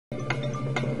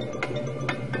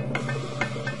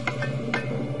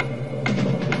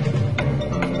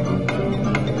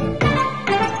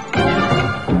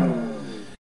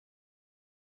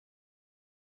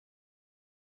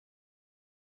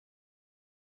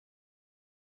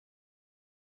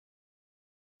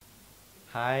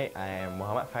Hi, I am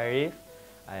Muhammad Faris.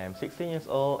 I am 16 years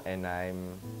old and I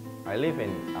live in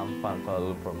Ampang,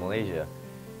 Kuala Lumpur, Malaysia.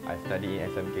 I study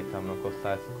in SMK Taman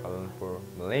Kosas, Kuala Lumpur,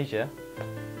 Malaysia.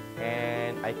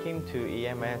 And I came to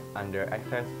EMS under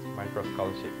Access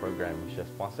Microscholarship program, which is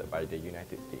sponsored by the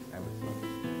United States Embassy.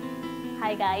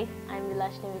 Hi guys, I'm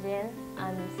Vilashni Vijayan.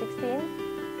 I'm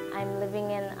 16. I'm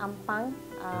living in Ampang,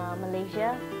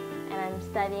 Malaysia, and I'm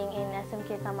studying in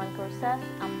SMK Taman Kosas,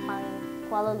 Ampang,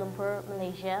 Kuala Lumpur,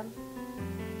 Malaysia.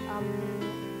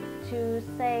 To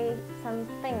say some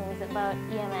things about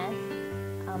EMS,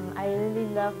 I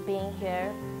really love being here,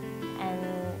 and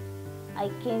I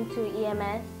came to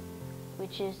EMS,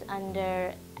 which is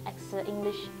under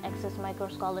English Access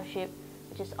Microscholarship,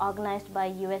 which is organized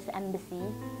by US Embassy,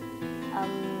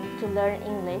 to learn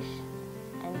English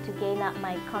and to gain up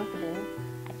my confidence.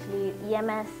 Actually,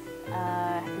 EMS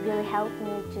really helped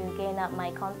me to gain up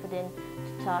my confidence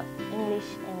to talk English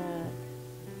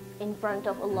in front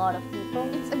of a lot of people.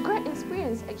 It's a great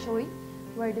experience actually,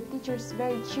 where the teacher is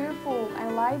very cheerful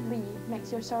and lively,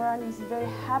 makes your surroundings very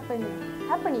happening.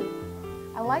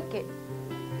 I like it.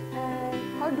 And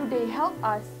how do they help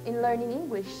us in learning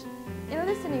English? In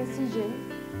listening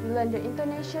session, we learn the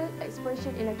intonation,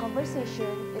 expression in a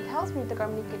conversation. It helps me to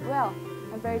communicate well.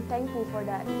 I'm very thankful for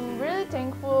that. I'm really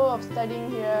thankful of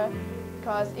studying here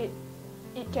because it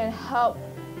can help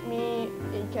me,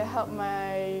 it can help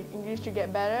my English to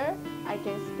get better. I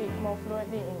can speak more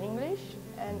fluently in English,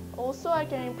 and also I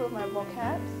can improve my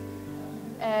vocabs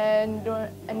and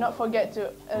not forget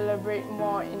to elaborate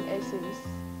more in essays.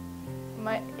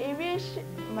 My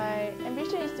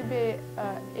ambition is to be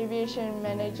an aviation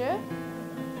manager.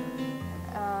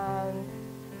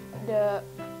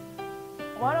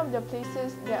 One of the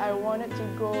places that I wanted to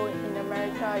go in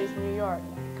America is New York,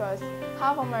 because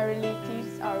half of my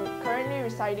relatives are currently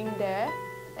residing there,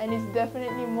 and it's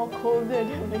definitely more colder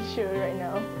than Malaysia right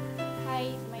now.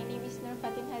 Hi, my name is Nur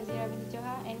Fatin Hazira binti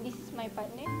Joha, and this is my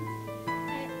partner.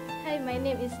 Hi, my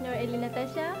name is Nur Eli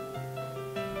Natasha,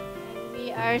 and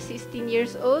we are 16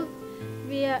 years old.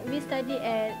 We study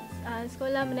at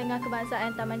Sekolah Menengah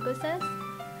Kebangsaan Taman Kosas.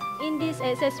 In this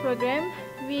access program,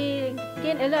 we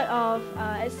gain a lot of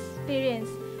experience,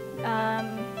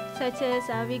 such as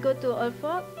we go to Old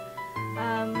Fort.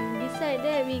 Beside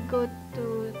that, we go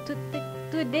to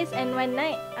 2 days and 1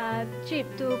 night trip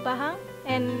to Pahang,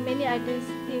 and many others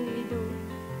things we do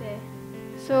there.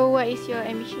 So what is your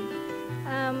ambition?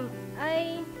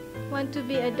 I want to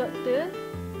be a doctor.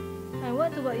 And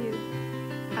what about you?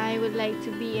 I would like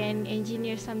to be an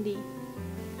engineer someday.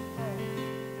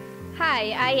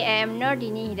 Hi, I am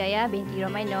Nordini Hidayah binti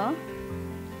Romaino.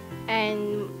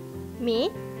 And me,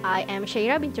 I am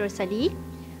Syaira binti Rosali.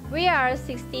 We are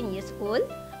 16 years old.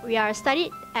 We are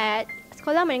studied at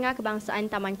Sekolah Menengah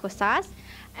Kebangsaan Taman Kosas.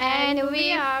 And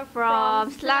we are from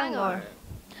Selangor.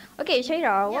 Okay,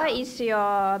 Syaira, what is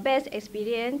your best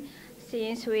experience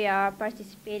since we are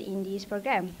participating in this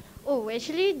program? Oh,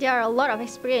 actually, there are a lot of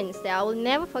experience that I will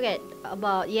never forget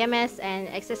about EMS and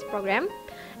Access program.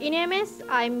 In EMS,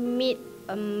 I meet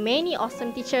many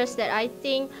awesome teachers that I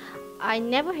think I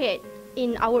never had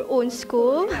in our own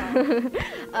school.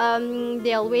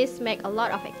 They always make a lot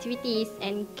of activities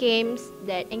and games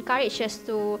that encourage us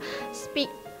to speak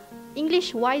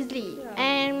English wisely,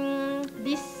 and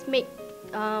this make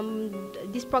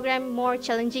this program more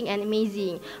challenging and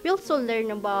amazing. We also learn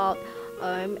about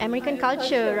American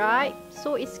culture, right?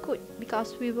 So it's good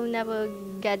because we will never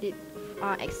get it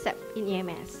except in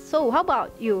EMS. So how about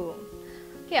you?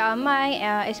 Okay,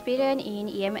 my experience in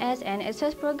EMS and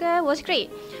access program was great.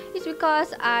 It's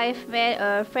because I've met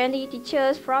friendly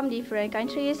teachers from different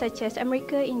countries such as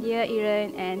America, India,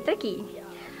 Iran, and Turkey.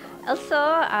 Also,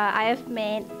 I have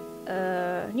met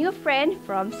a new friend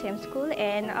from same school,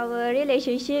 and our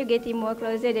relationship getting more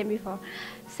closer than before,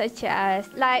 such as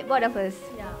like both of us.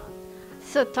 Yeah.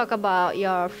 So talk about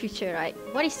your future, right?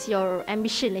 What is your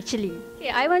ambition actually? Okay,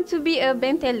 I want to be a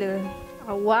bank teller.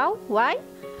 Wow, why?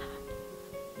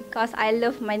 Because I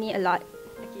love money a lot.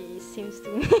 Okay, seems to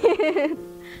me.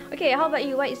 Okay, how about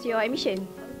you? What is your ambition?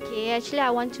 Okay, actually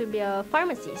I want to be a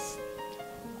pharmacist.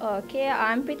 Okay,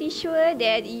 I'm pretty sure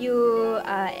that you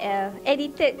are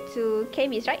addicted to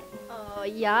chemistry, right?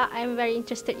 Yeah, I'm very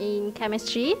interested in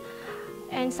chemistry,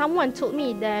 and someone told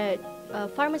me that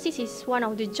pharmacist is one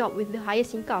of the job with the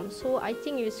highest income. So I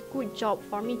think it's a good job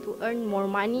for me to earn more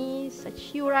money,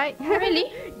 such you, right? Oh,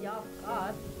 really? Yeah, of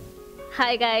course.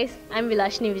 Hi guys, I'm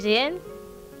Vilashni Vijayan.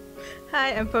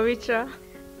 Hi, I'm Pavitra.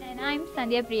 And I'm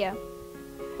Sandhya Priya.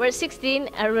 We're 16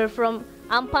 and we're from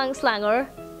Ampang, Selangor,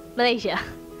 Malaysia.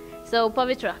 So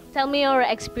Pavitra, tell me your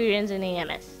experience in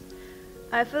EMS.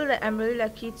 I feel that I'm really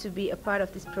lucky to be a part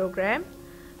of this program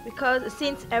because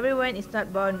since everyone is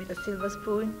not born with a silver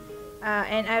spoon,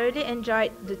 and I really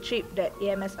enjoyed the trip that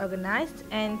EMS organized,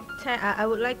 and I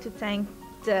would like to thank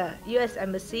the US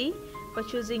Embassy for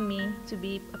choosing me to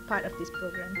be a part of this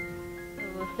program.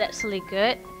 Oh, that's really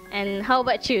good. And how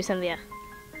about you, Sandhya?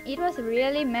 It was a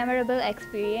really memorable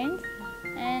experience,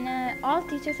 and all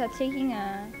teachers are taking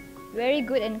a very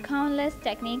good and countless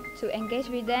technique to engage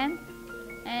with them.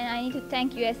 And I need to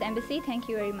thank US Embassy. Thank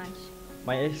you very much.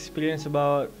 My experience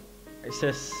about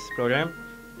access program,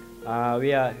 we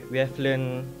have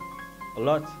learned a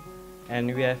lot,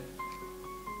 and we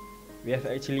have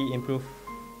actually improved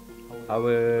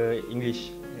our English.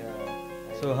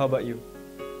 So how about you?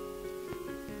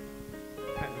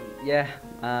 Yeah,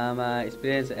 my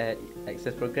experience at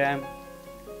access program,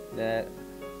 that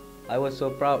I was so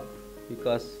proud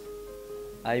because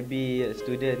I be a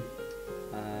student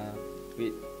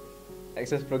with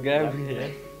access program.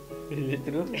 Is it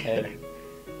true?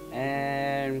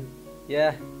 And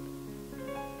yeah,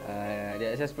 the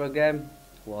access program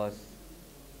was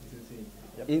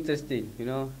interesting. You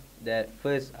know that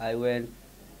first I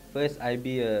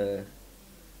be a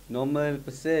normal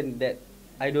person that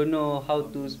I don't know how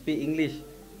to speak English.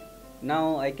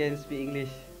 Now I can speak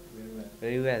English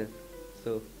very well.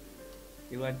 So,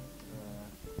 you want?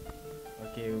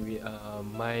 Okay,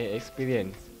 my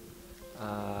experience.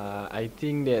 I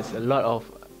think there's a lot of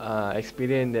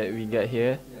experience that we got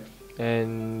here,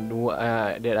 and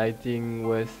that I think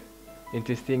was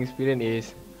interesting experience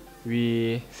is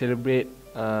we celebrate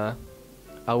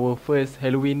our first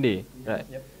Halloween day, right?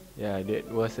 Yep. Yeah, that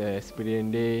was a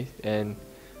experience day, and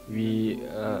we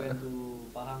went to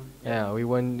Pahang. yeah, we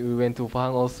went to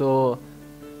Pahang also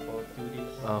For 2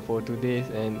 days. for 2 days,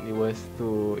 and it was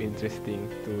too interesting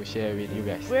to share with you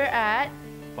guys. We're at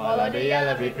Follow the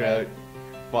yellow brick road.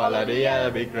 Follow the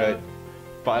yellow brick road.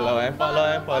 Follow and follow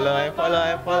and follow and follow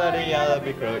and follow the yellow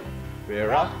brick road.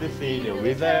 We're off to see the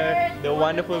wizard, the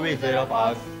wonderful Wizard of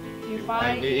Oz. You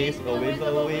And it is always,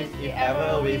 if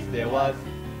ever a wish there was.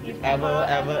 If ever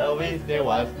a wish there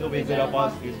was, the Wizard of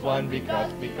Oz is one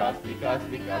because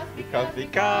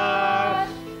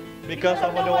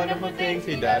of all the wonderful things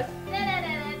he does.